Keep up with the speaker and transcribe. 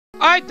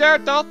I dare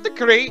doth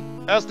decree,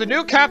 as the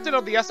new captain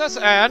of the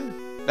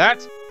SSN,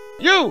 that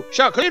you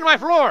shall clean my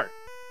floor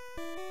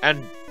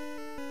and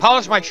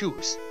polish my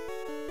shoes.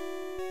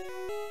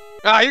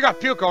 Ah, you got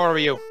puke all over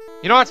you.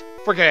 You know what?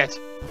 Forget it.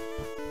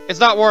 It's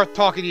not worth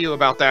talking to you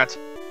about that.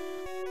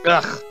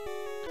 Ugh.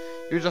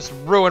 You just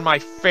ruined my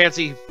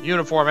fancy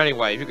uniform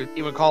anyway, if you could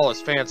even call us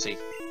fancy.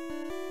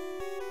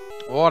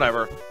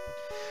 Whatever.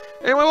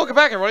 Anyway, welcome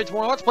back everybody to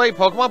more Let's Play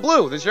Pokemon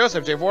Blue. This is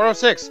Joseph,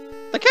 J406.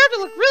 The captain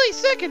looked really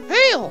sick and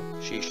pale.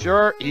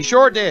 He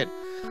sure did.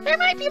 How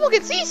many people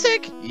get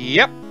seasick?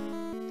 Yep.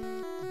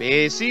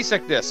 Big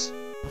seasickness.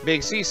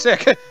 Big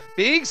seasick.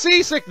 Big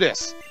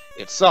seasickness.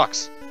 It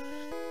sucks.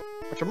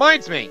 Which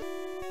reminds me,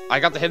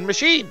 I got the Hidden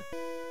Machine.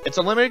 It's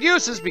unlimited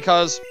uses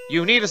because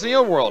you need us in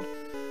your world.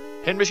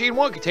 Hidden Machine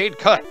 1 contained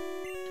Cut.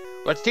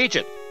 Let's teach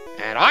it.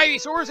 And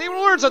Ivysaur is able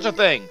to learn such a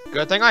thing.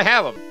 Good thing I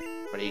have him.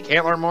 But he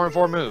can't learn more than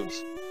 4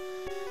 moves.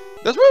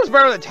 This move's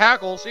better than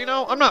Tackle, so you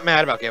know, I'm not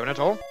mad about giving it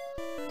to him.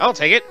 I'll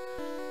take it.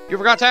 You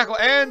forgot Tackle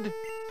and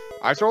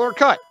Ivysaur learned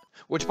Cut.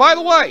 Which, by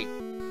the way,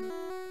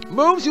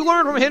 moves you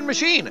learn from Hidden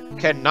Machine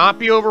cannot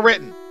be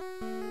overwritten.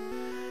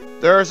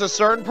 There's a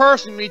certain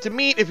person you need to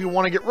meet if you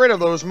want to get rid of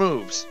those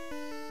moves.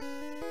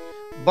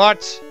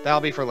 But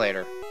that'll be for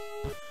later.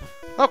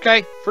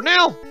 Okay, for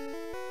now,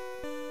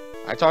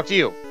 I talk to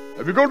you.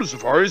 Have you gone to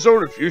Safari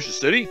Zone in Fuchsia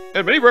City?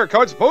 And many rare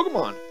kinds of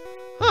Pokemon.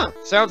 Huh,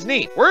 sounds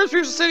neat. Where is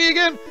Fuchsia City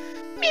again?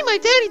 Me and my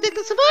daddy think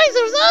the Safari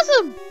Zone is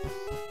awesome.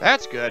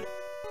 That's good.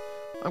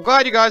 I'm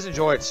glad you guys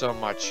enjoy it so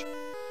much.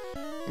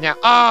 Now,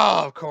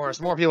 oh, of course,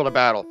 more people to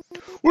battle.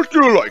 Which do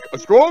you like, a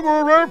strong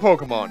or a rare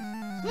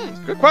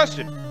Pokemon? Good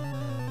question.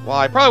 Well,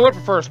 I probably would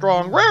prefer a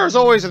strong. Rare is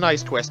always a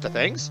nice twist to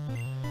things.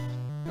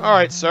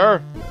 Alright, sir.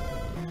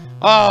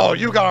 Oh,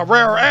 you got a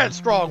rare and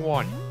strong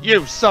one.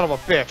 You son of a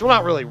bitch. Well,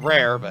 not really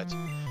rare, but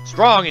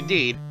strong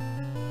indeed.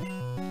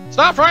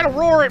 Stop trying to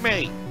roar at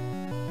me!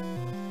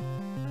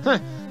 Huh.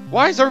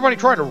 Why is everybody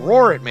trying to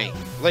roar at me?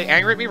 Are they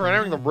angry at me for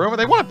entering the room?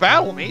 They want to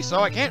battle me,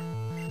 so they can't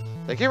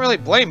really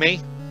blame me.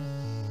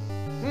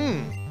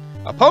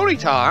 A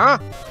Ponyta, huh?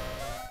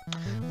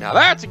 Now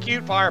that's a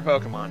cute fire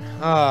Pokemon.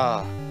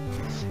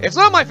 It's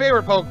not my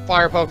favorite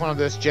fire Pokemon of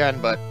this gen,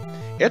 but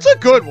it's a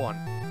good one.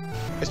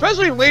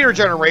 Especially in later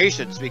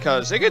generations,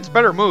 because it gets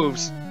better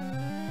moves.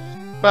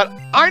 But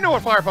I know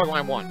what fire Pokemon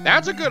I want.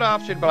 That's a good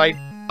option, but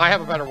I have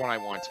a better one I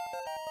want.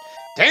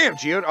 Damn,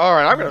 Geode.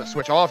 Alright, I'm going to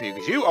switch off you,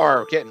 because you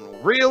are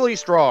getting really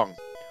strong.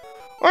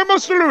 I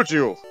must salute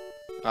you.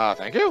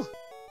 Thank you.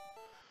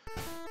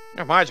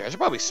 Never mind, I should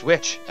probably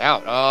switch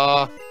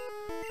out.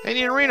 Hey,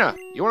 Nidorina,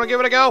 you want to give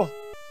it a go?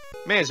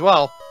 May as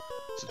well,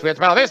 since we have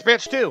to battle this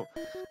bitch, too.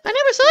 I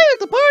never saw you at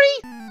the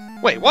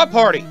party. Wait, what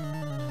party?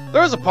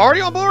 There's a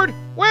party on board?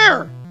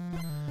 Where?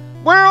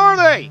 Where are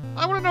they?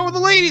 I want to know where the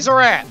ladies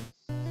are at.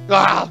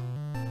 Ah!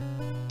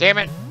 Damn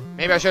it.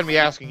 Maybe I shouldn't be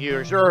asking you.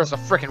 You're sure as a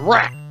freaking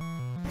rat.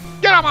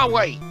 Get out of my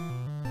way!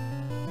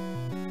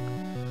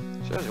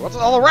 Seriously, what's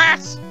with all the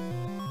rats?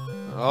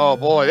 Oh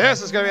boy,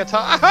 this is gonna be a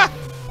tough.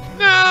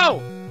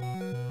 No!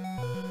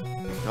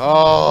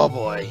 Oh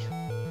boy.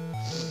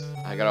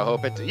 I gotta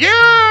hope it.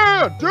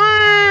 Yeah!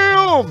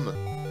 Damn!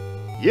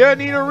 Yeah,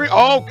 Nidorina.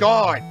 Oh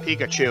god,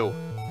 Pikachu.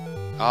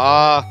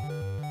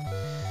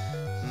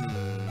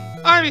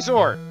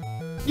 Ivysaur,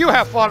 you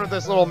have fun with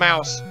this little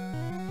mouse.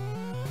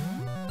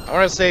 I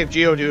want to save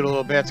Geodude a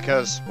little bit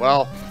because,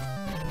 well,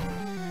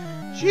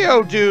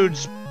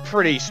 Geodude's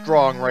pretty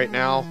strong right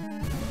now.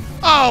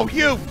 Oh,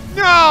 you!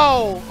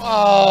 No!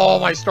 Oh,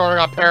 my starter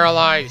got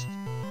paralyzed.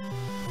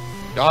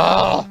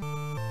 Oh!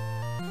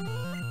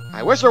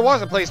 I wish there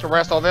was a place to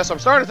rest on this. I'm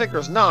starting to think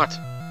there's not.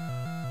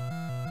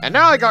 And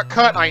now I got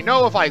cut. I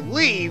know if I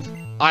leave,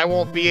 I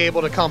won't be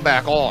able to come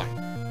back on.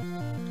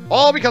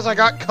 All because I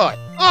got cut.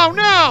 Oh,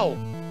 no!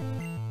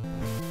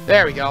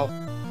 There we go.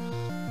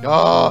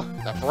 Oh,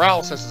 that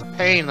paralysis is a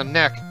pain in the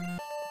neck.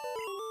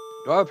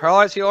 Do I have a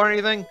paralyzed heal or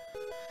anything?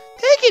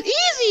 Take it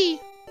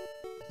easy!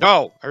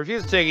 No, I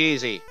refuse to take it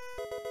easy.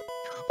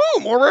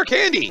 Ooh, more rare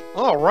candy!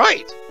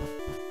 Alright.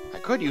 I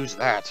could use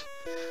that.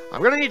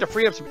 I'm gonna need to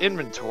free up some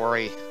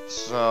inventory.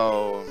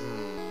 So,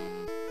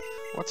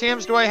 what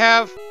TMs do I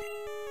have?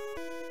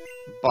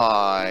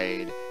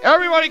 Bide.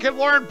 Everybody can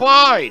learn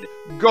Bide!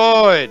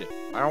 Good!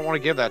 I don't want to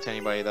give that to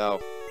anybody, though.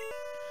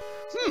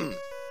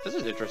 This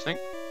is interesting.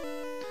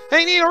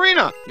 Hey,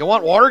 Nidorina! You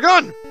want Water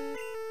Gun?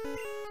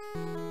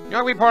 You're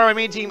not gonna be part of my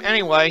main team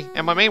anyway,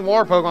 and my main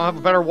water Pokemon have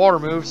a better water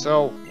move,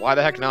 so why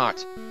the heck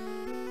not?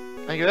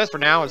 I can do this for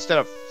now instead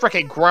of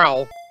frickin'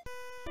 Growl.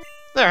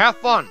 There, have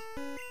fun.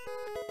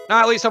 Now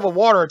I at least have a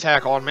water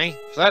attack on me,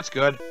 so that's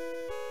good.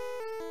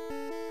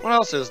 What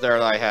else is there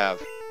that I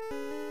have?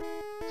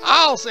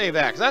 I'll save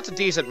that, because that's a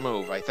decent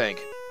move, I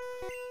think.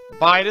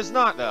 Bide is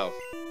not, though.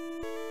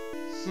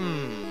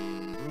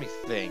 Let me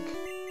think.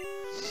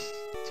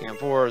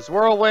 TM4 is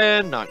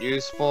Whirlwind, not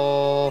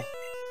useful.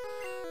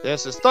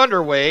 This is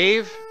Thunder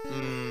Wave.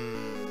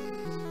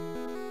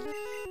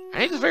 I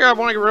need to figure out if I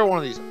want to get rid of one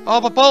of these. Oh,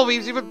 but Bubble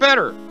Beam's even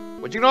better,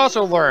 which you can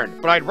also learn,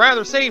 but I'd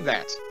rather save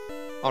that,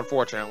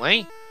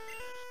 unfortunately.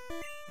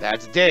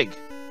 That's Dig.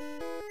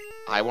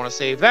 I want to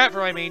save that for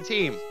my main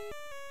team.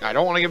 I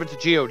don't want to give it to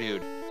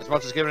Geodude, as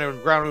much as giving it to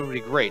Ground Move would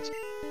be great.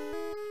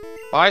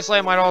 Body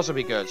Slam might also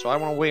be good, so I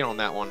want to wait on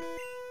that one.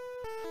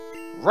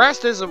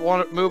 Rest is a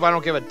move I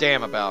don't give a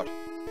damn about.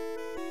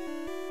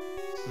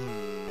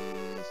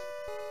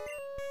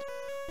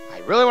 I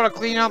really want to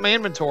clean out my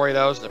inventory,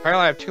 though, since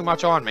apparently I have too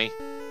much on me.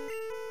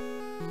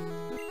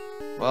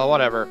 Well,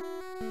 whatever.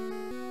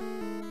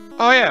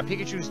 Oh yeah,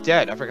 Pikachu's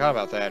dead. I forgot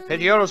about that.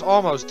 Pidgeotto's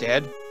almost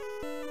dead.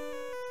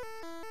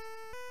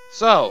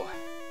 So,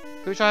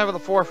 who should I have at the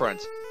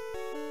forefront?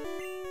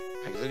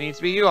 I guess it needs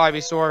to be you,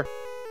 Ivysaur.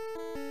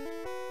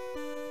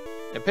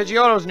 And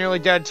Pidgeotto's nearly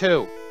dead,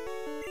 too.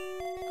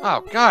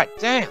 Oh, god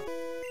damn.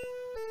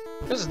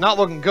 This is not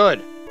looking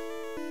good.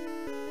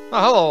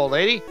 Oh, hello, old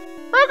lady.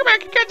 Pokemon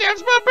can cut down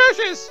small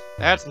bushes!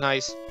 That's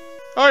nice.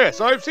 Oh yes,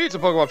 I've seen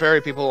some Pokemon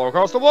fairy people all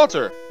across the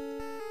water.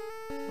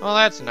 Well,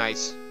 that's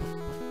nice.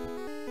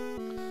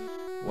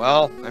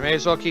 Well, I may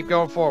as well keep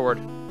going forward.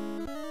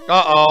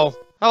 Uh-oh.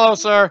 Hello,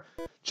 sir.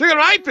 Chicken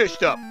I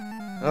fished up!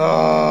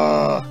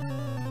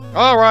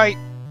 Alright.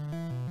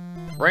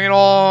 Bring it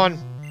on.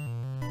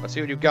 Let's see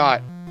what you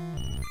got.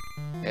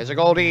 There's a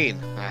Goldeen.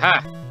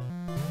 Aha!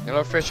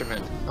 Hello,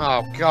 fisherman.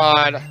 Oh,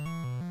 God.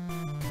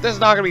 This is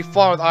not gonna be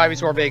fun with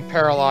Ivysaur being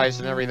paralyzed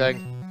and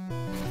everything.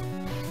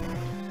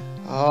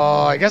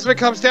 Oh, I guess if it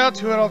comes down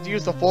to it, I'll have to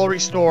use the full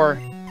restore.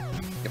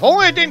 If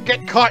only I didn't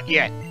get caught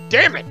yet.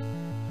 Damn it!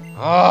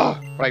 Oh,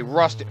 but I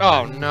rusted.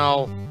 Oh,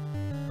 no.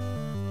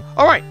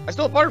 Alright, I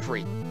still have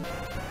Butterfree.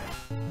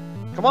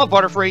 Come on,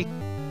 Butterfree.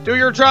 Do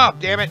your job,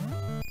 damn it.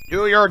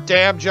 Do your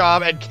damn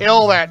job and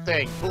kill that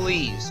thing,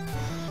 please.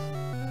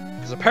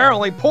 Because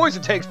apparently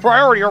poison takes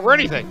priority over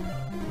anything.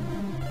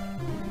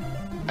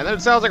 And then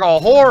it sounds like a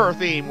horror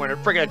theme when it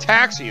friggin'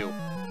 attacks you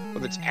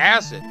with its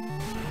acid.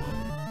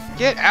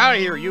 Get out of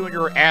here, you and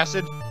your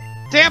acid.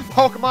 Damn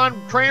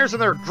Pokemon trainers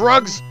and their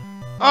drugs.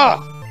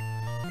 Ugh.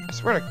 I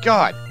swear to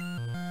God.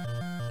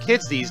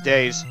 Kids these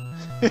days.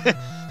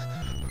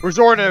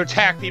 Resorting to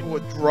attack people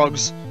with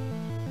drugs.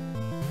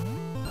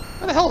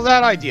 How the hell did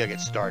that idea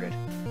get started?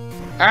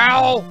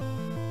 Ow!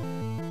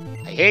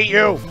 I hate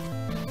you.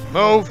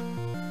 Move.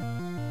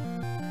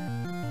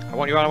 I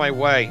want you out of my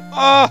way.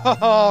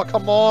 Oh,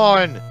 come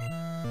on!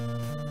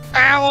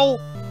 Ow!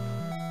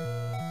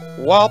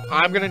 Well,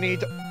 I'm gonna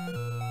need to...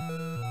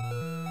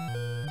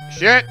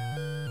 Shit!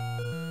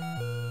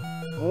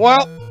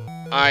 Well,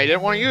 I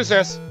didn't want to use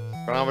this,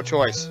 but I don't have a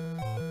choice.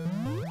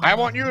 I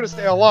want you to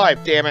stay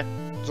alive, damn it.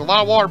 There's a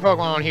lot of water Pokemon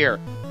on here.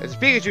 If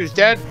Pikachu's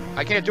dead,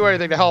 I can't do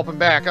anything to help him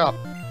back up.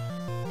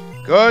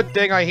 Good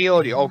thing I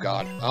healed you. Oh,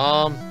 God.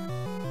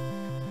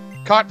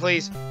 Cut,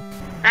 please.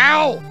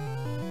 Ow!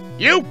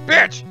 You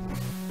bitch!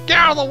 Get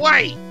out of the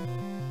way!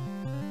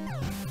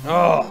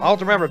 Oh, I'll have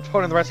to remember to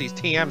put in the rest of these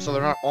TMs so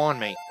they're not on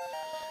me.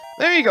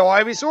 There you go,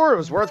 Ivysaur. It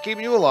was worth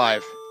keeping you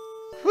alive.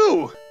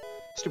 Whew.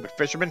 Stupid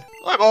fisherman.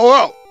 I'm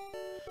OO!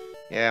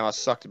 Yeah, it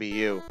must suck to be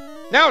you.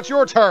 Now it's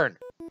your turn.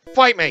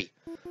 Fight me.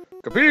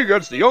 Competing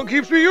against the young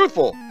keeps me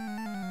youthful.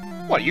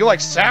 What, you like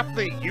sap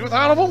the youth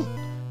out of them?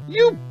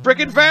 You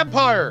frickin'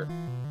 vampire!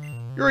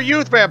 You're a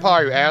youth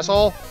vampire, you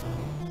asshole!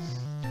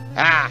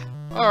 Ah!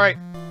 Alright.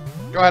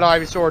 Go ahead,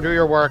 Ivysaur, do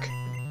your work.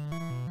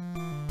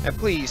 And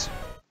please,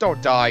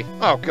 don't die.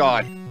 Oh,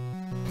 God.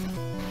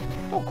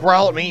 Don't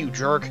growl at me, you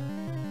jerk.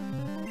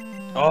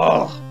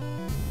 Ugh.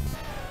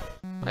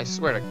 I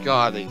swear to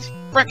God, these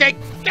frickin'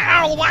 get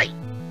out of the way!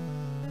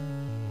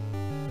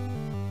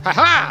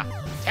 Haha!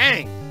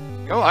 Dang!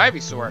 Go,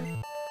 Ivysaur.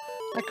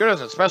 My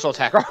goodness, a special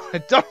attack. Oh,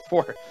 done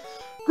for.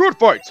 Good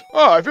fight.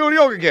 Oh, I feel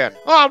young again.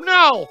 Oh,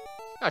 no!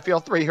 I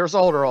feel 3 years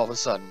older all of a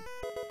sudden.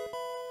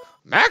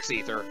 Max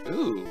Ether?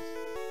 Ooh.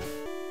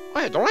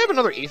 Wait, don't I have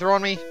another Ether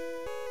on me?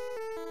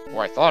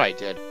 Or I thought I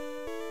did.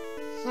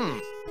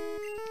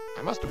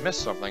 I must have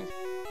missed something.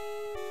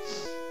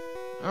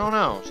 I don't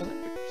know. Something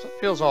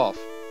feels off.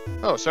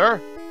 Oh,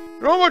 sir.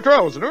 In all my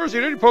travels, I've never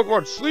seen any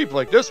Pokemon sleep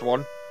like this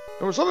one.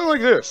 There was something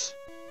like this.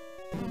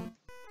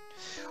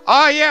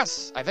 Ah,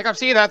 yes! I think I've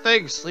seen that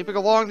thing sleeping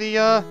along the,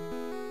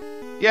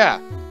 Yeah.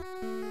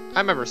 I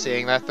remember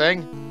seeing that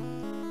thing.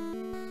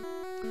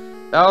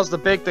 That was the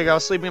big thing. I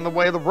was sleeping in the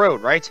way of the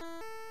road, right?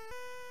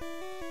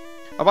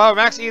 About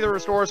Max Ether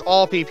restores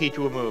all PP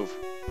to a move.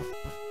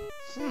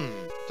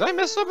 Did I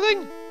miss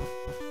something?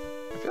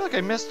 I feel like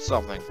I missed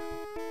something.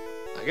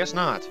 I guess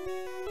not.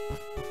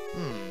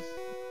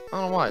 I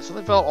don't know why.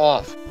 Something felt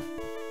off.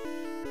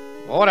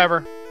 Well,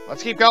 whatever.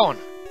 Let's keep going.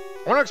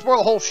 I want to explore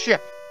the whole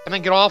ship and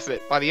then get off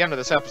it by the end of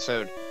this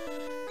episode.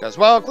 Because,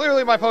 well,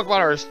 clearly my Pokemon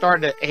are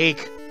starting to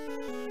ache.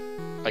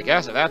 I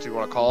guess if that's what you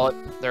want to call it.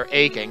 They're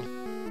aching.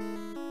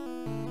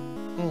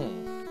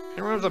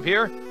 Any rooms up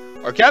here?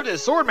 Our captain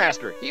is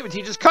Swordmaster. He even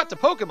teaches cut to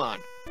Pokemon.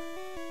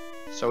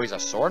 So he's a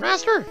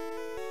Swordmaster?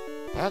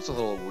 That's a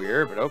little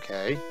weird, but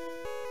okay.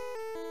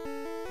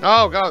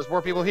 Oh, God, there's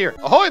more people here.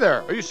 Ahoy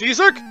there! Are you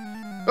seasick?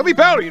 Let me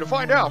battle you to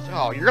find out.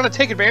 Oh, you're gonna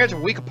take advantage of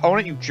a weak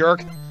opponent, you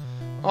jerk.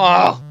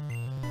 Oh.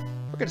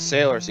 Look at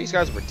sailors. These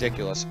guys are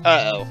ridiculous.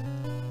 Uh-oh.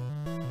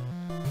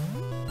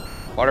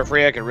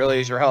 Butterfree, I could really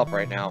use your help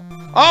right now.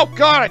 Oh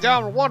god, I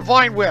downed one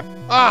Vine Whip!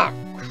 Ah,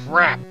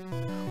 crap.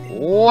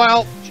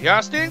 Well,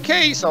 just in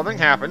case something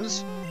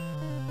happens.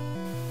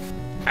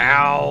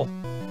 Ow.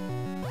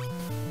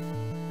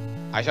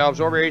 I shall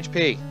absorb your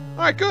HP.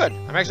 Alright, good.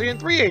 I'm actually getting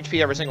 3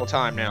 HP every single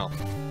time now.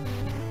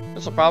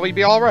 This will probably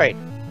be alright.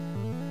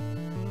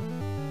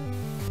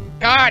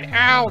 God,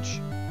 ouch!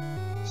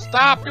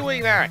 Stop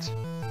doing that!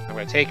 I'm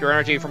gonna take your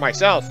energy for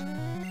myself.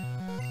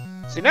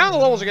 See, now the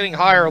levels are getting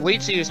higher,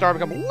 Leech Seed is starting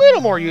to become a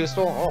little more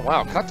useful. Oh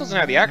wow, Cut doesn't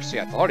have the accuracy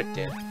I thought it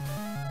did.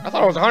 I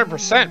thought it was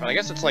 100%, but I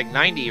guess it's like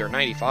 90 or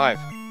 95.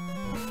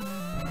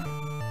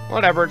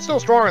 Whatever, it's still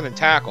stronger than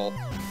Tackle.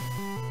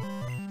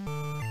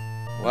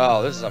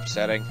 Well, this is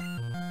upsetting.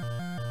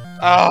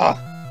 Ah!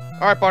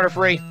 Alright,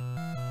 Butterfree.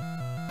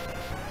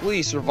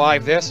 Please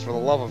survive this, for the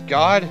love of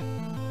God.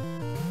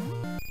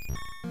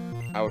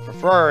 I would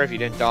prefer if you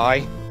didn't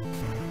die.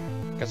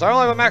 Because I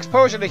only have a max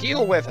potion to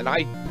heal with, and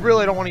I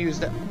really don't want to use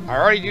that. I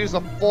already used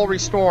the full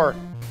restore,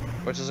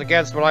 which is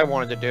against what I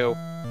wanted to do.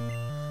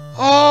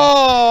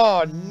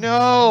 Oh,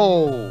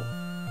 no!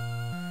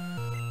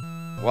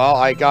 Well,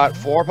 I got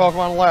 4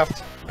 Pokemon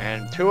left,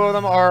 and 2 of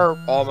them are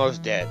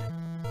almost dead.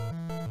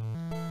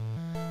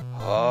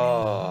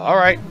 Oh,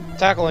 alright.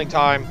 Tackling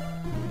time.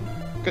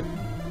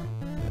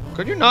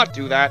 Could you not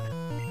do that?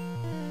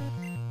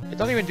 It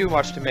doesn't even do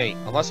much to me,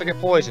 unless I get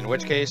poisoned, in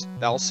which case,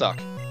 that'll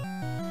suck.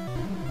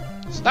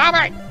 Stop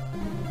it!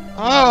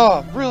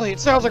 Oh, really? It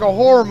sounds like a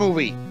horror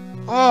movie.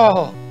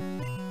 Oh.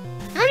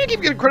 How do you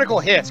keep getting critical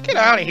hits? Get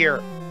out of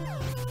here.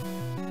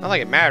 Not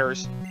like it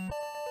matters.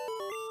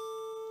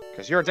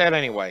 Because you're dead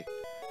anyway.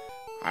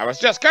 I was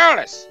just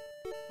careless.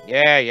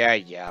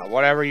 Yeah.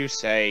 Whatever you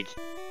say.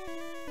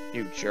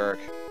 You jerk.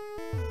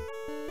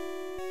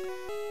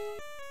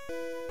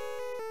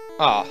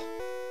 Oh.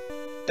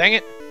 Dang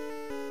it.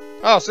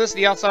 Oh, so this is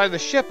the outside of the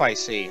ship, I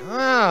see.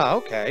 Ah,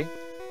 okay.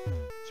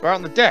 So we're out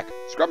on the deck.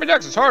 Scrubbing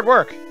decks is hard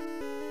work.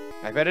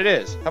 I bet it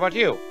is. How about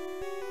you?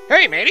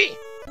 Hey, matey!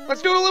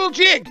 Let's do a little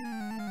jig!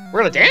 We're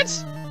gonna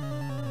dance?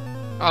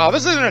 Oh,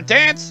 this isn't a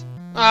dance!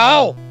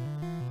 Oh!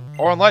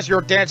 Or unless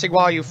you're dancing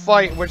while you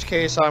fight, in which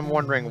case I'm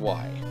wondering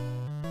why.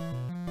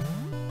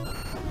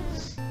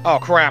 Oh,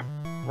 crap.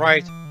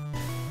 Right.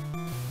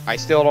 I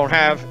still don't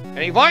have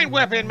any Vine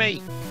Whip in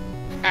me!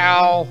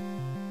 Ow!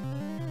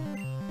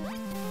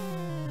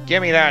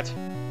 Give me that.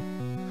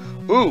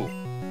 Ooh.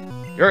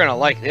 You're gonna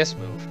like this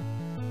move.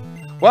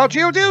 Well,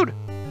 Geodude,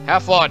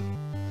 have fun.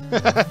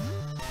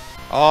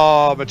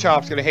 Oh,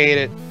 Machopp's gonna hate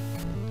it.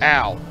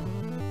 Ow.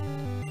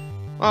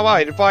 Oh, wow,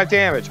 I did 5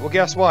 damage. Well,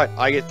 guess what?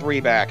 I get 3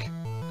 back.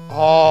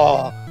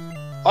 Oh.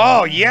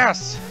 Oh,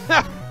 yes!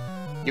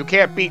 You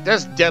can't beat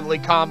this deadly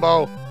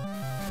combo.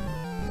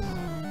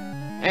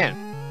 Man,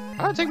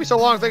 how did it take me so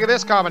long to think of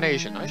this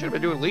combination? I should have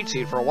been doing Leech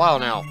Seed for a while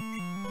now.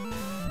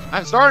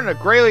 I'm starting to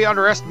greatly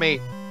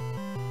underestimate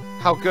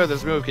how good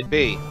this move could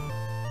be.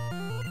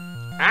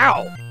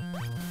 Ow!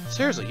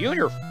 Seriously, you and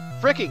your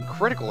freaking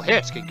critical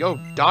hits can go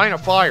die in a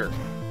fire.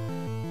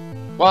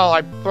 Well,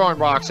 I'm throwing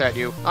rocks at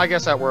you. I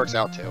guess that works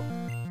out too.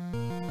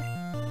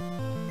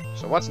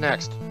 So what's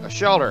next? A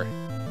shelter.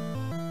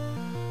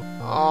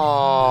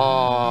 Oh.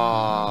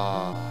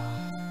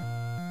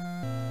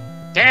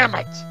 Damn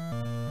it!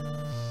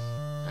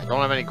 I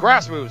don't have any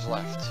grass moves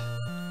left.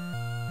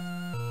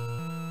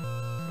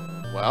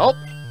 Well,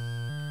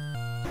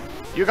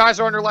 you guys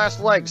are on your last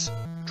legs.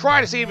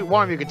 Try to see if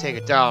one of you can take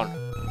it down.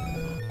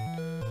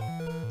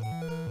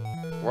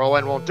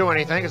 Whirlwind won't do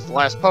anything, it's the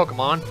last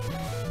Pokemon.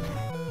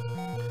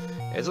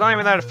 It's not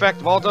even that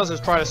effective. All it does is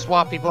try to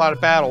swap people out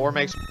of battle or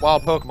makes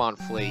wild Pokemon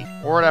flee.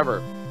 Or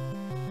whatever.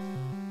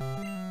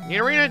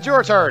 Nidorina, it's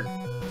your turn.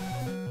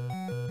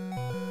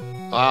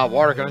 Ah,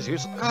 Water Gun is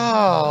useless.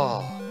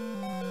 Oh.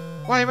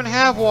 Why even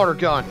have Water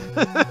Gun?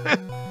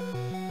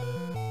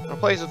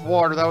 Replace with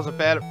water, that was a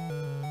bad...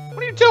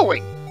 What are you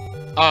doing?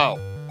 Oh.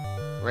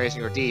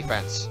 Raising your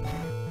defense.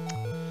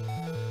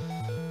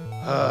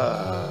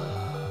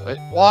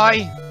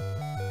 Why?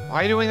 Why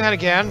are you doing that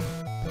again?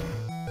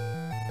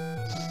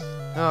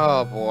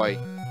 Oh boy.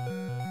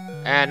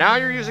 And now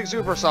you're using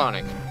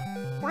Supersonic.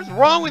 What is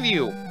wrong with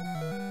you?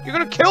 You're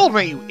gonna kill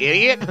me, you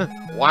idiot!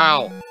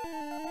 Wow.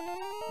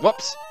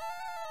 Whoops.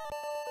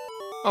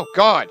 Oh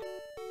god.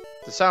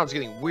 The sound's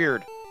getting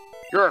weird.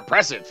 You're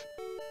impressive.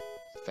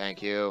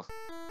 Thank you.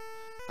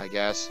 I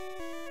guess.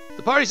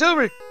 The party's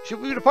over. Should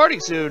we be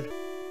departing soon?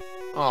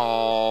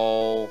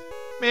 Oh,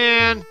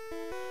 man.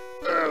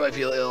 I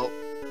feel ill.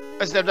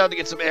 I stepped out to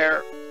get some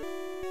air.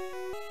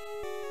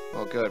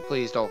 Oh, good.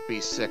 Please don't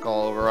be sick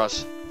all over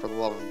us. For the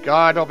love of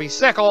God, don't be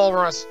sick all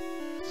over us.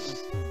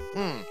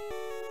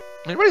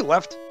 Anybody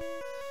left?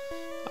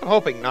 I'm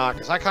hoping not,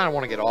 because I kind of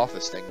want to get off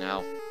this thing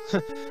now.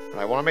 But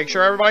I want to make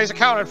sure everybody's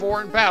accounted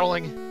for in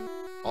battling.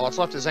 All that's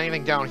left is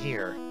anything down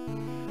here.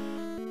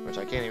 Which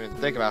I can't even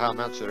think about how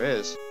much there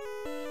is.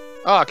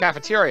 Oh,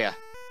 cafeteria.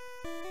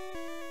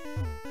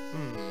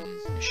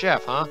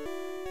 Chef, huh?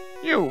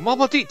 You,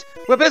 Momotit,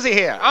 we're busy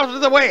here. Out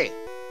of the way.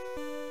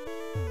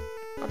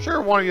 I'm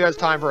sure one of you has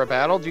time for a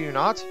battle, do you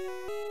not?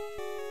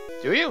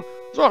 Do you?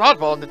 There's one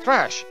oddball in the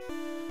trash.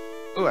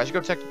 Ooh, I should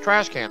go check the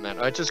trash can then.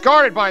 It's just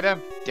guarded by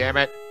them. Damn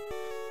it.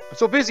 I'm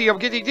so busy, I'm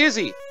getting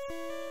dizzy.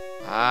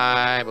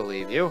 I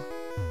believe you.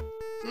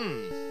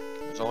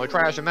 There's only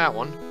trash in that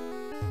one.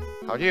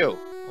 How'd you?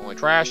 Only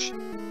trash.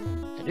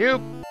 And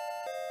you?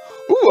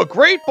 Ooh, a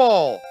great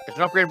ball! It's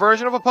an upgraded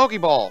version of a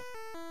Pokeball.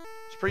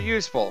 It's pretty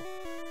useful.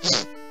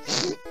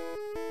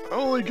 I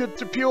only get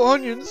to peel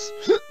onions.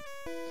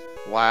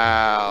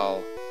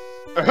 Wow.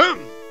 Ahem!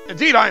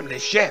 Indeed, I'm the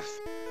chef.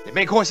 The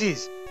main course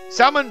is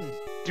salmon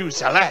du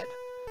salad.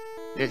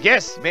 The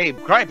guests may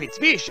gripe its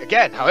fish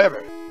again,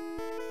 however.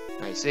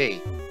 I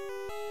see.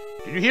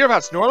 Did you hear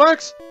about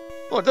Snorlax?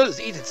 Oh, it does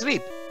eat and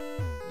sleep.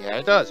 Yeah,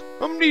 it does.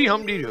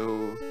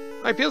 Humdy-humdy-doo.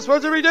 I peel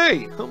spuds every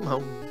day.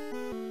 Hum-hum.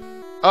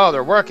 Oh,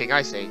 they're working,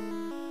 I see.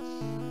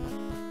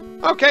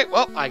 Okay,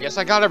 well, I guess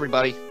I got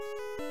everybody.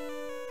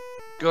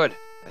 Good.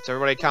 That's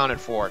everybody accounted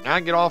for. Now I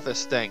can get off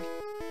this thing.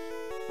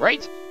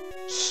 Right?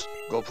 Shh.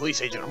 Go,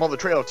 police agent. I'm on the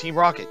trail of Team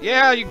Rocket.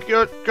 Yeah, you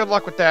good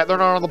luck with that. They're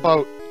not on the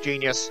boat.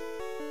 Genius.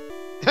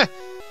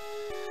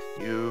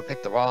 You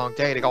picked the wrong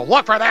day to go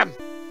look for them!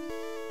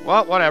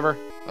 Well, whatever.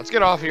 Let's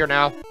get off here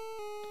now.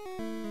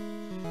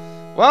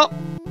 Well,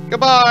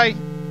 goodbye.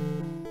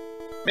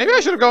 Maybe I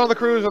should have gone on the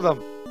cruise with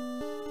them.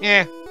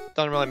 Yeah,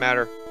 doesn't really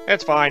matter.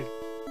 It's fine.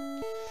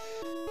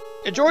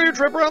 Enjoy your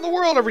trip around the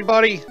world,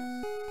 everybody.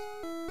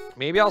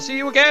 Maybe I'll see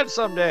you again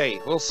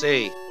someday. We'll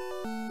see.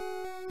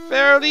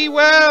 Fare thee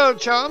well,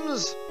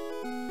 chums.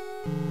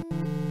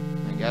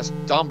 I guess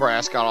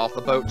Dumbrass got off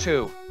the boat,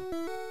 too.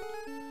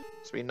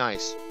 This will be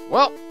nice.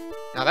 Well,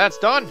 now that's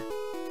done.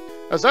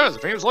 As that is a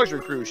famous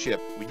luxury cruise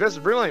ship. We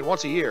visit Brilliant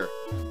once a year.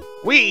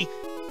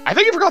 I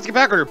think you forgot to get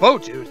back on your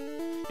boat, dude.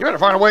 You better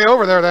find a way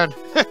over there, then.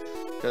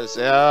 Because,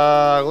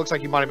 it looks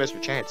like you might have missed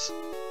your chance.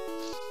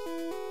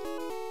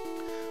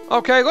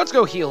 Okay, let's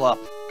go heal up.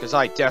 Because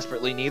I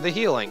desperately need the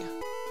healing.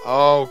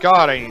 Oh,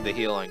 God, I need the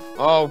healing.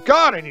 Oh,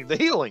 God, I need the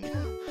healing.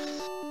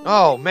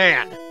 Oh,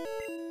 man.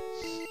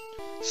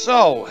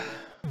 So,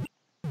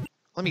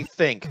 let me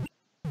think.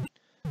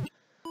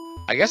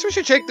 I guess we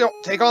should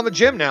take on the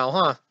gym now,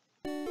 huh?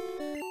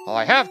 Well,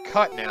 I have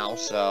cut now,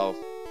 so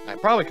I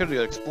probably could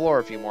explore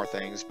a few more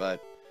things, but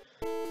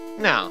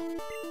no.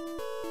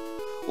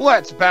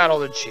 Let's battle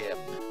the gym.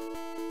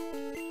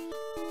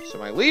 So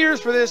my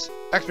leaders for this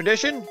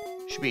expedition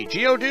should be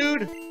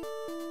Geodude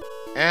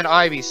and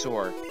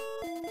Ivysaur.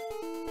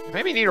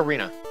 Maybe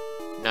Nidorina.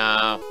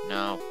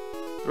 No.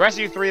 The rest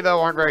of you three, though,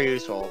 aren't very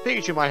useful.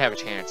 Pikachu might have a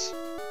chance.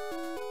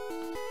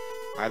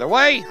 Either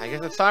way, I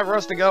guess it's time for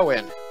us to go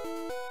in.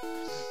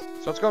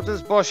 So let's go up to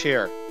this bush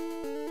here.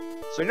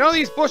 So you know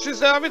these bushes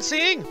that I've been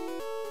seeing?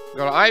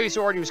 Go to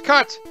Ivysaur and use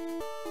Cut.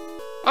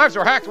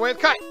 Ivysaur hacked away with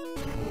Cut.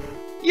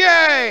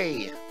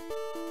 Yay!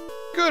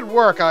 Good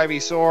work,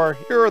 Ivysaur.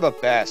 You're the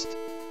best.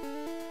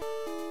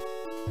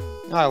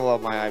 I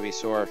love my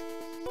Ivysaur.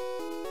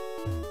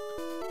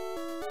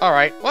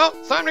 Alright, well,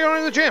 it's time to go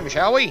into the gym,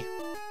 shall we?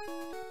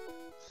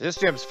 This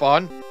gym's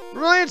fun.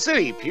 Brilliant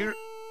City,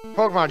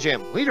 Pokemon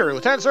Gym. Leader,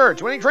 Lieutenant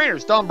Surge, winning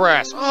trainers,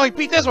 Dumbrass. Oh, he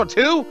beat this one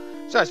too?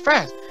 So that's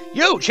fast.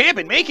 Yo, champ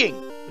in making!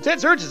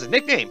 Lieutenant Surge is his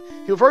nickname.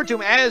 He referred to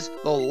him as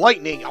the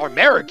Lightning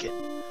American.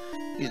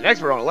 He's an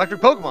expert on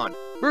electric Pokemon.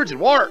 Birds and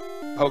water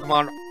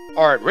Pokemon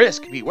are at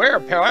risk. Beware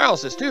of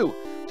paralysis, too.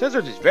 Lieutenant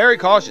Surge is very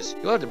cautious.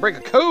 You'll have to break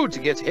a code to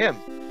get to him.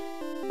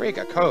 Break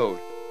a code.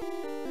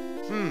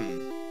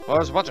 Well,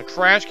 there's a bunch of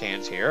trash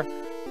cans here.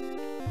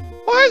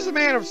 Why does the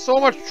man have so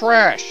much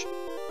trash?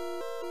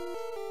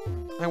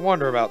 I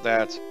wonder about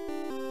that.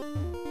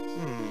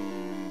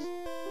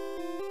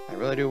 I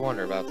really do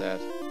wonder about that.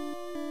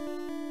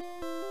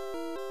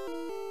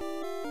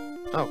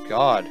 Oh,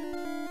 God.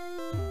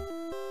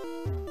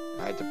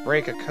 I had to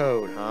break a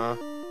code, huh?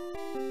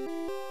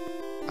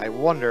 I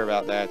wonder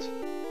about that.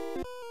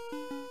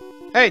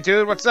 Hey,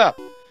 dude, what's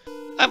up?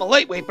 I'm a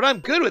lightweight, but I'm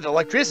good with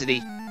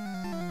electricity.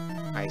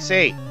 I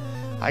see.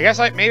 I guess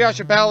maybe I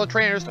should battle the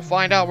trainers to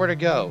find out where to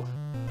go.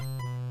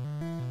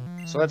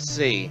 So let's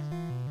see.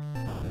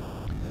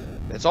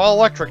 It's all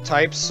electric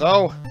types,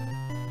 so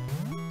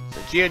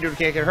Geodude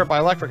can't get hurt by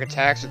electric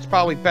attacks. It's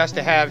probably best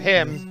to have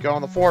him go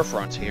on the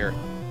forefront here.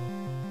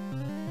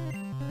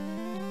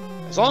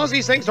 As long as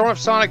these things don't have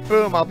Sonic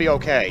Boom, I'll be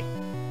okay.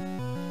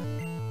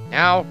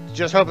 Now,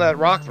 just hope that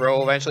Rock Throw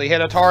will eventually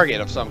hit a target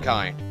of some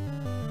kind.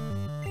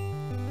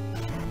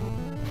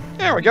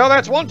 There we go,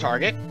 that's one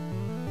target.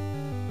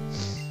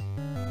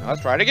 Now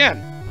let's try it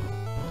again.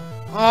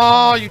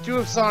 Oh, you do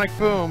have Sonic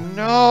Boom.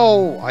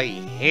 No, I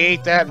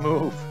hate that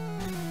move.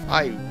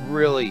 I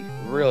really,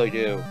 really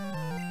do.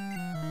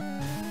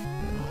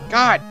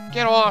 God,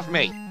 get off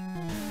me.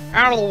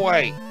 Out of the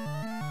way.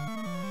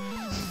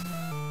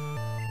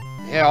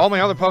 Yeah, all my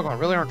other Pokemon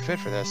really aren't fit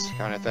for this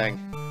kind of thing.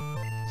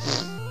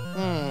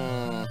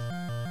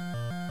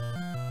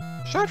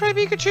 Should I try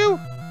Pikachu?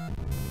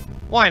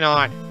 Why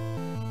not?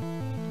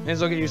 May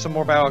as well get you some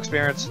more battle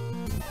experience.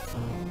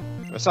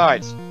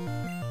 Besides,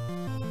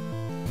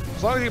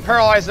 as long as you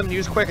paralyze them and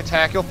use Quick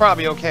Attack, you'll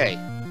probably be okay.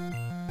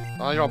 As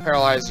long as you don't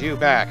paralyze you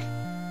back.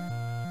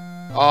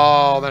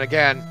 Oh, then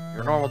again,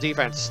 Your normal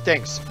defense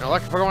stinks. An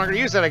electric Pokemon gonna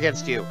use that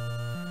against you.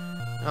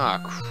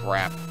 Ah,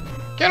 crap.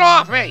 Get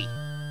off me!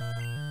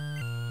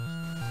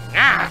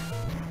 Ah!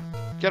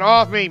 Get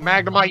off me,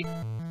 Magnemite!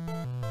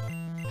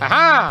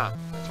 Haha!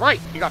 That's right,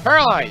 you got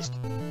paralyzed.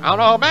 I don't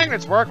know how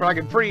magnets work, but I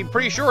can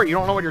pretty sure you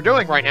don't know what you're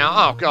doing right now.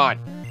 Oh, God.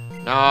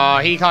 No,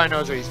 he kind of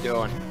knows what he's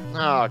doing.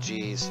 Oh,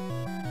 jeez.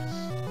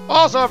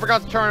 Also, I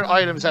forgot to turn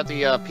items at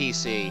the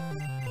PC.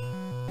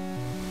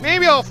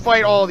 Maybe I'll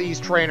fight all these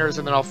trainers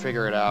and then I'll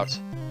figure it out.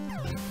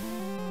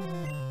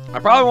 I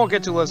probably won't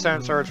get to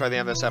Lieutenant Surge by the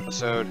end of this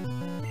episode.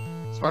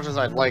 As much as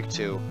I'd like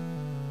to.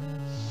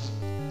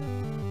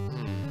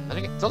 I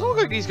think it doesn't look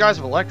like these guys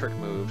have electric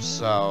moves,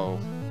 so...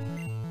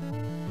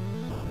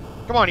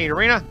 Come on,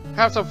 Eaterina.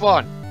 Have some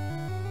fun.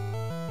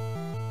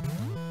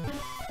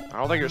 I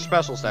don't think your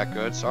special's that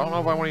good, so I don't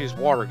know if I want to use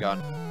Water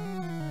Gun.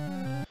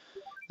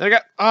 Then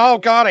again... Oh,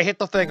 God, I hit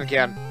the thing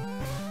again.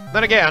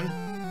 Then again...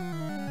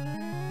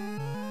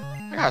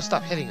 I gotta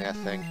stop hitting that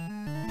thing.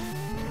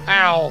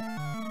 Ow!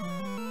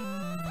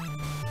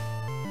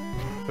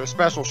 Their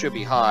special should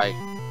be high.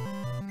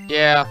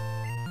 Yeah.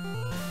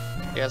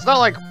 Yeah, it's not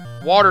like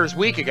water's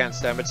weak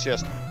against them, it's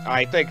just...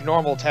 I think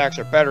normal attacks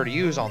are better to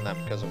use on them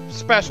because of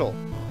special.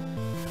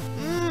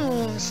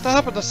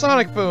 Stop with the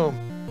Sonic Boom!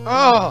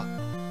 Oh!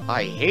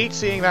 I hate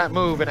seeing that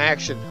move in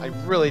action. I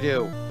really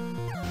do.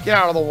 Get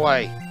out of the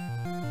way.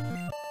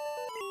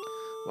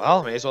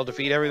 Well, may as well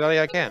defeat everybody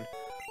I can.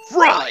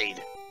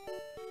 Fried!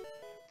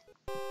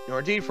 You're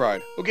indeed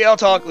fried. Okay, I'll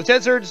talk.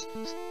 Lieutenant Surge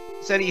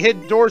said he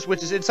hid door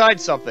switches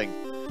inside something.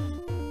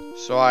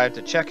 So I have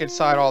to check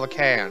inside all the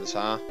cans,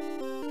 huh?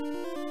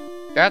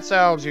 That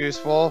sounds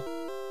useful.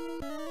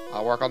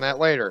 I'll work on that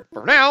later.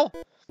 For now,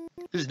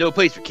 this is no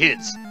place for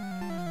kids.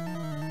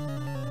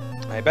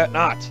 I bet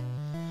not.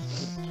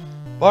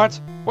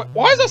 But,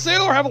 why does a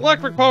sailor have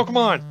electric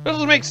Pokemon? That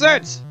doesn't make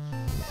sense.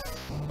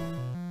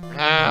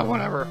 Ah,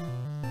 whatever.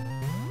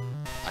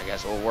 I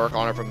guess we'll work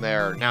on it from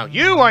there. Now,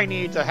 you I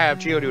need to have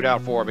Geodude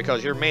out for,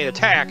 because your main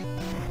attack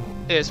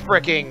is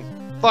fricking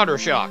Thunder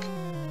Shock.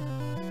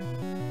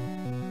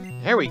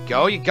 There we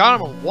go, you got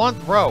him in one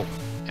throw.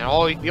 And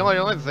the only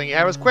other thing you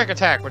had was Quick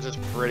Attack, which is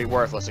pretty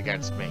worthless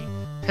against me.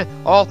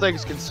 All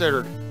things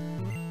considered.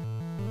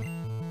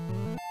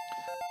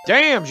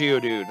 Damn,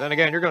 Geodude! Then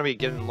again, you're going to be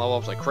getting level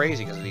ups like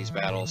crazy because of these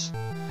battles.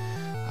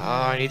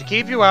 I need to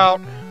keep you out.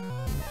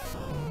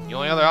 The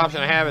only other option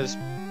I have is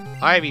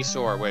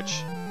Ivysaur,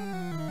 which...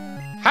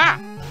 Ha!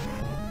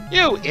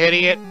 You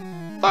idiot!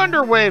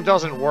 Thunder Wave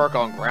doesn't work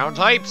on ground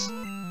types.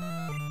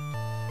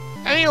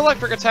 Any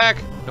electric attack,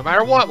 no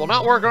matter what, will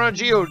not work on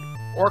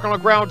a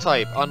ground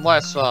type,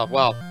 unless,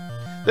 well,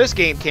 this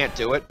game can't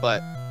do it,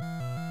 but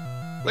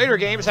later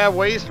games have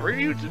ways for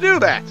you to do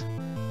that.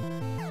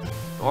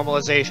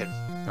 Normalization.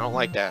 I don't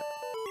like that.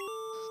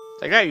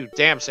 Take that, you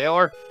damn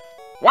sailor.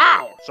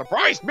 Wow!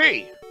 Surprised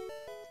me!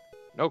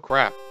 No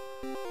crap.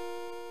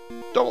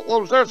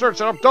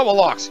 Set up double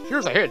locks.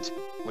 Here's a hint.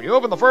 When you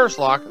open the first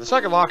lock, the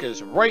second lock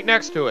is right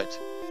next to it.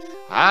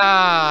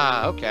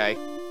 Ah, okay.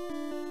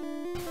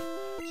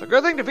 It's a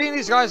good thing defeating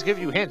these guys give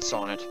you hints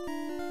on it.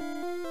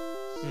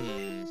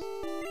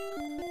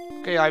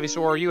 Okay,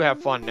 Ivysaur, you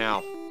have fun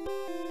now.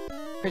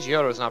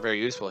 Pidgeotto is not very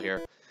useful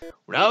here.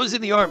 When I was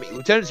in the army,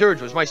 Lieutenant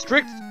Surge was my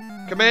strict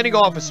commanding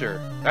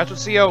officer. That's what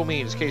CO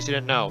means, in case you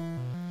didn't know.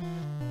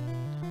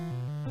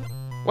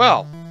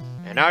 Well,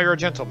 and now you're a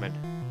gentleman.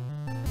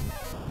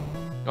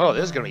 Oh,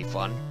 this is gonna be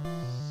fun.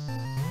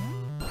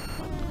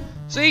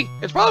 See,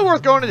 it's probably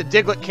worth going to the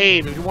Diglett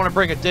Cave if you want to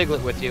bring a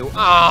Diglett with you.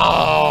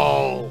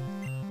 Oh!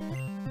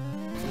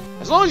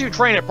 As long as you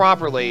train it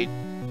properly,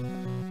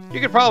 you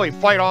could probably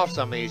fight off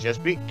some of these.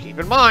 Just keep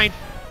in mind,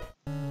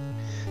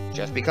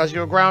 just because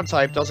you're a ground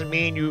type doesn't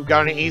mean you've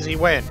got an easy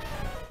win.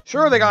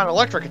 Sure, they got an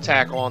electric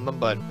attack on them,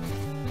 but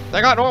they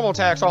got normal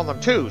attacks on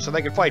them too, so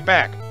they can fight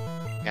back.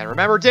 And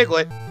remember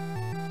Diglett,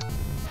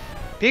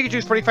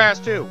 Pikachu's pretty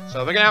fast too,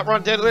 so if they can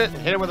outrun Diglett and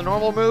hit it with a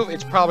normal move,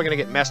 it's probably going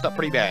to get messed up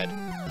pretty bad.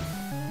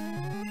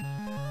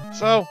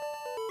 So,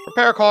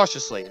 prepare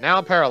cautiously. Now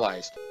I'm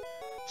paralyzed.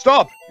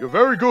 Stop! You're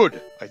very good,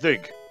 I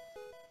think.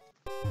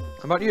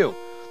 How about you?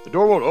 The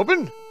door won't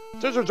open?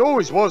 Scissors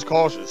always was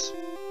cautious.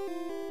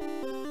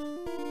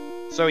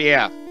 So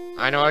yeah,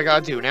 I know what I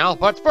gotta do now,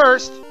 but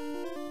first,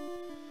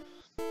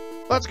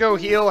 let's go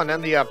heal and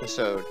end the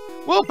episode.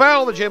 We'll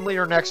battle the gym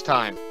leader next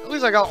time. At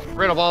least I got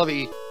rid of all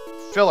the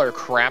filler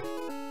crap.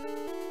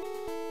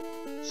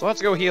 So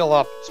let's go heal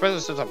up,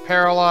 especially since I'm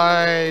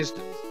paralyzed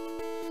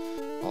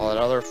and all that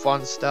other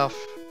fun stuff.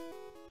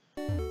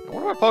 I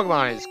wonder what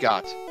Pokemon he's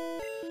got.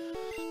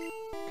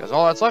 Because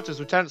all that's left is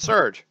Lieutenant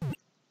Surge.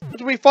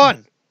 Which will be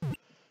fun.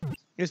 At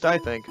least I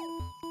think.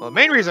 Well, the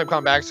main reason I'm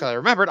coming back is because I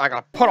remembered I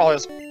gotta put all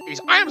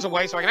these items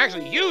away so I can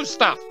actually use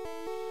stuff.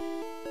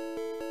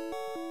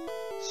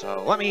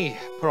 So let me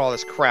put all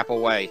this crap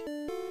away.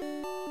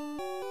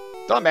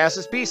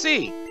 Dumbass's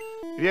PC.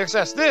 If you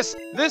access this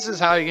is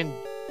how you can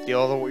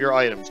deal with your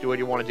items. Do what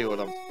you want to do with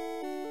them.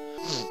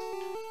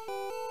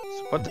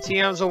 So put the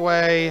TMs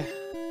away.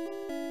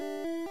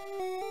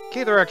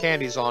 keep the rare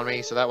candies on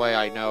me, so that way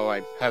I know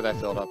I have that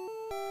filled up.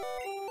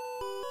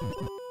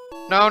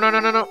 No, no, no,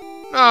 no, no.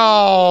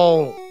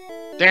 No!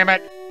 Damn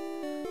it!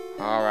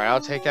 Alright,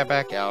 I'll take that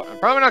back out. I'm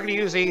probably not going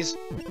to use these,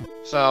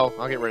 so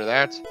I'll get rid of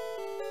that.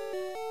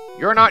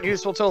 You're not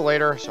useful till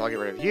later, so I'll get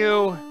rid of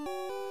you.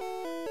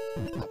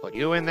 I'll put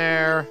you in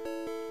there.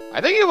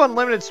 I think you have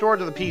unlimited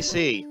storage of the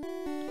PC.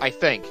 I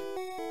think.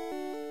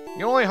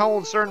 You only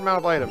hold a certain amount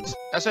of items.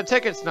 That's a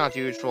ticket's not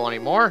useful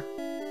anymore.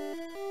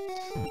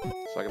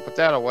 So I can put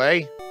that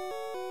away.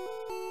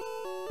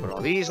 Put all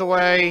these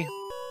away.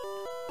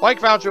 Bike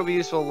voucher will be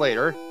useful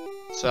later.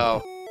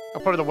 So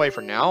I'll put it away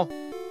for now.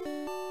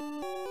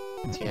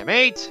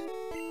 TM8.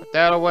 Put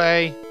that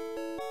away.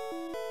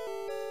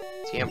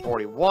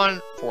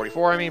 TM41.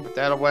 44, I mean. Put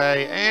that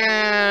away.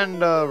 And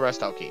the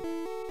rest I'll keep.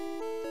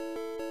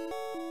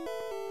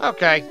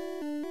 Okay.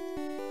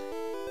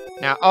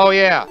 Now, oh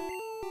yeah.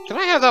 Can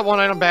I have that one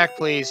item back,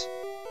 please?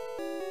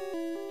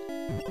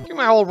 Give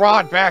my old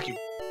rod back, you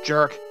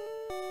jerk.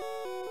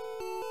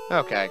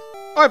 Okay.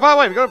 Oh, by the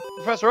way, we go to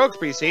Professor Oak's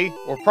PC,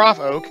 or Prof.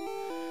 Oak.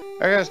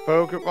 I guess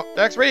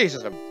Pokédex rating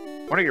system.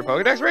 One of your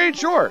Pokédex rated?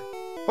 Sure.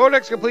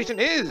 Pokédex completion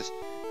is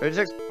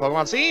 56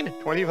 Pokemon seen,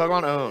 20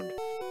 Pokemon owned.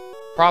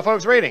 Prof.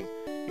 Oak's rating.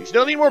 You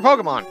still need more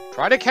Pokemon.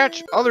 Try to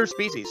catch other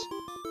species.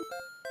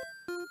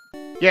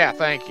 Yeah,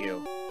 thank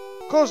you.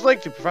 Close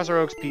link to Professor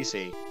Oak's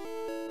PC.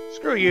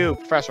 Screw you,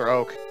 Professor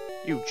Oak.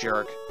 You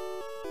jerk.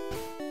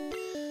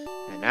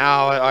 And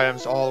now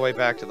items all the way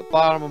back to the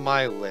bottom of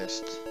my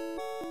list.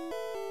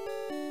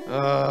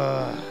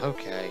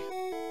 Okay.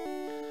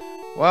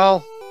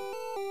 Well,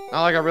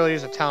 not like I really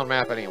use a town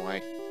map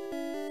anyway.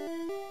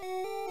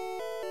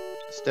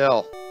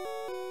 Still.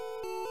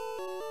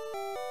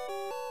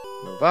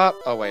 Move up.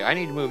 Oh wait, I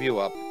need to move you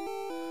up.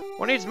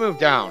 What needs to move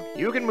down?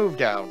 You can move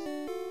down.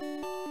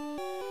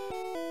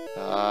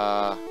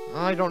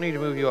 I don't need to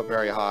move you up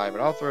very high,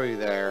 but I'll throw you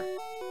there.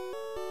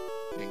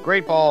 And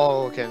Great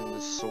Ball can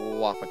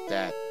swap with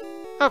that.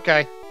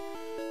 Okay.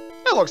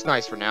 That looks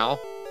nice for now.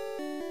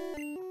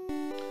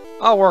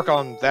 I'll work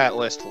on that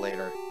list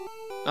later.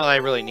 Not that I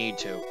really need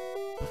to.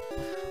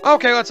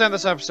 Okay, let's end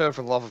this episode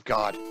for the love of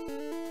God.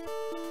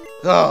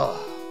 Ugh.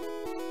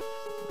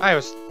 I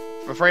was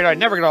afraid I'd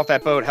never get off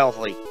that boat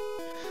healthily.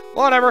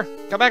 Whatever.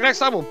 Come back next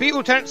time, we'll beat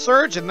Lieutenant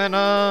Surge, and then,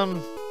 I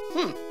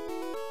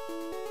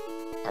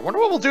wonder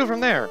what we'll do from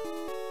there.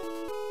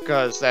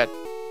 Because that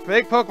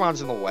big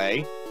Pokemon's in the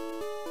way.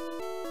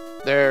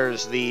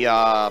 There's the,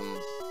 oh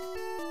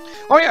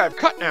yeah, I have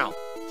Cut now,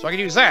 so I can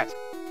use that.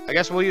 I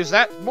guess we'll use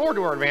that more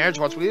to our advantage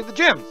once we leave the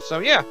gym. So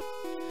yeah,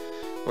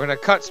 we're gonna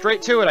cut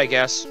straight to it, I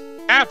guess,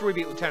 after we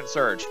beat Lieutenant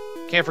Surge.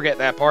 Can't forget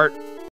that part.